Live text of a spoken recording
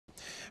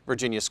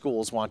Virginia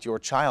schools want your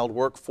child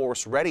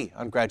workforce ready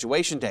on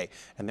graduation day,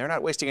 and they're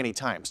not wasting any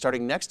time.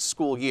 Starting next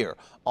school year,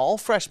 all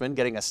freshmen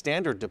getting a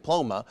standard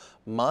diploma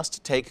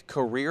must take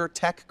career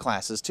tech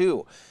classes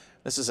too.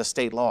 This is a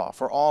state law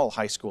for all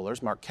high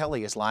schoolers. Mark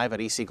Kelly is live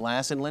at EC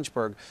Glass in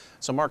Lynchburg.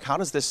 So Mark, how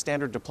does this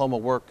standard diploma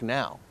work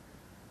now?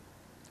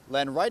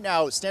 Len, right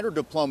now, standard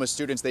diploma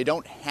students, they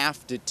don't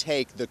have to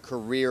take the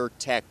career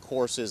tech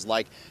courses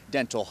like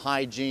dental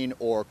hygiene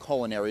or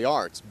culinary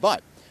arts.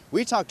 But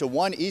we talked to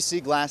one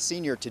EC Glass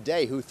senior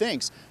today who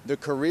thinks the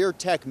career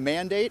tech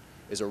mandate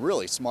is a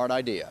really smart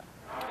idea.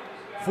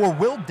 For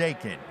Will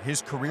Dakin,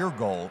 his career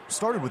goal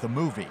started with a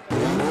movie.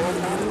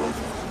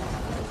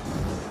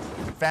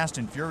 Fast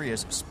and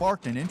Furious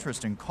sparked an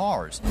interest in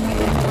cars.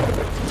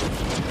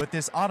 But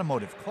this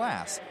automotive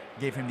class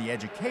gave him the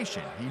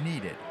education he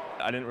needed.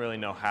 I didn't really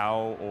know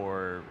how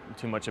or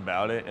too much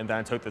about it, and then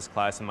I took this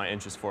class and my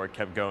interest for it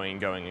kept going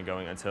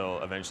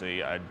until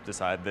eventually I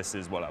decided this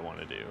is what I want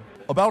to do.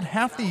 About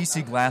half the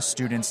EC Glass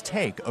students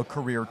take a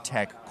career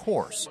tech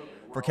course.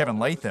 For Kevin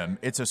Latham,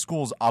 it's a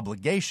school's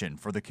obligation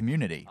for the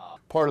community.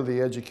 Part of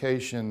the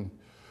education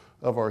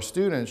of our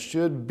students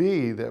should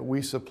be that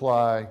we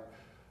supply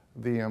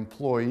the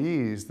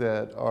employees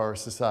that our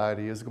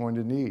society is going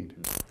to need.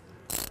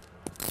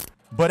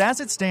 But as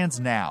it stands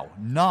now,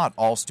 not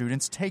all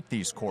students take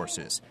these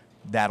courses.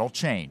 That'll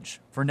change.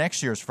 For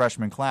next year's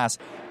freshman class,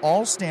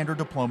 all standard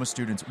diploma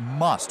students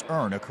must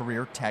earn a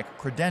career tech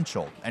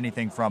credential,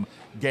 anything from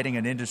getting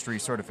an industry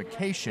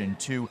certification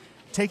to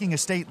taking a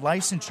state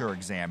licensure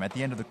exam at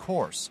the end of the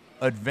course.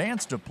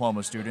 Advanced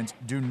diploma students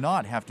do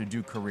not have to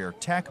do career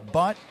tech,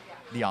 but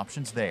the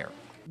option's there.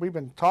 We've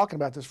been talking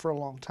about this for a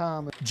long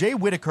time. Jay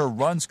Whitaker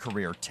runs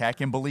career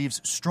tech and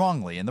believes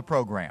strongly in the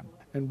program.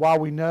 And while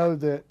we know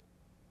that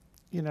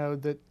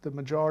that the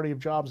majority of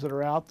jobs that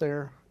are out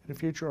there in the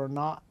future are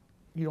not,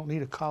 you don't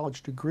need a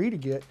college degree to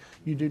get,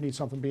 you do need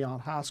something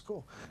beyond high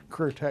school.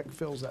 Career tech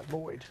fills that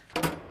void.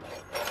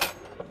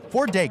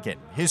 For Dakin,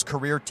 his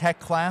career tech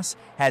class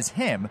has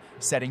him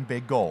setting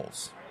big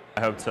goals.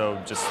 I hope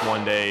to just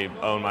one day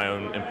own my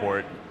own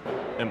import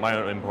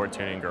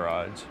tuning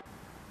garage.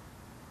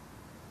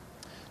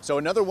 So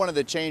another one of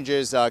the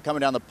changes coming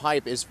down the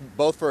pipe is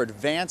both for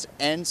advanced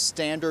and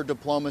standard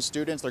diploma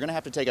students. They're going to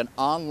have to take an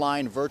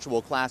online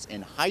virtual class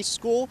in high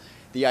school.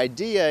 The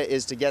idea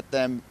is to get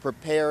them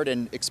prepared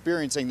and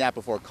experiencing that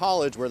before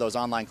college, where those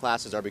online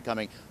classes are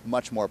becoming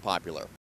much more popular.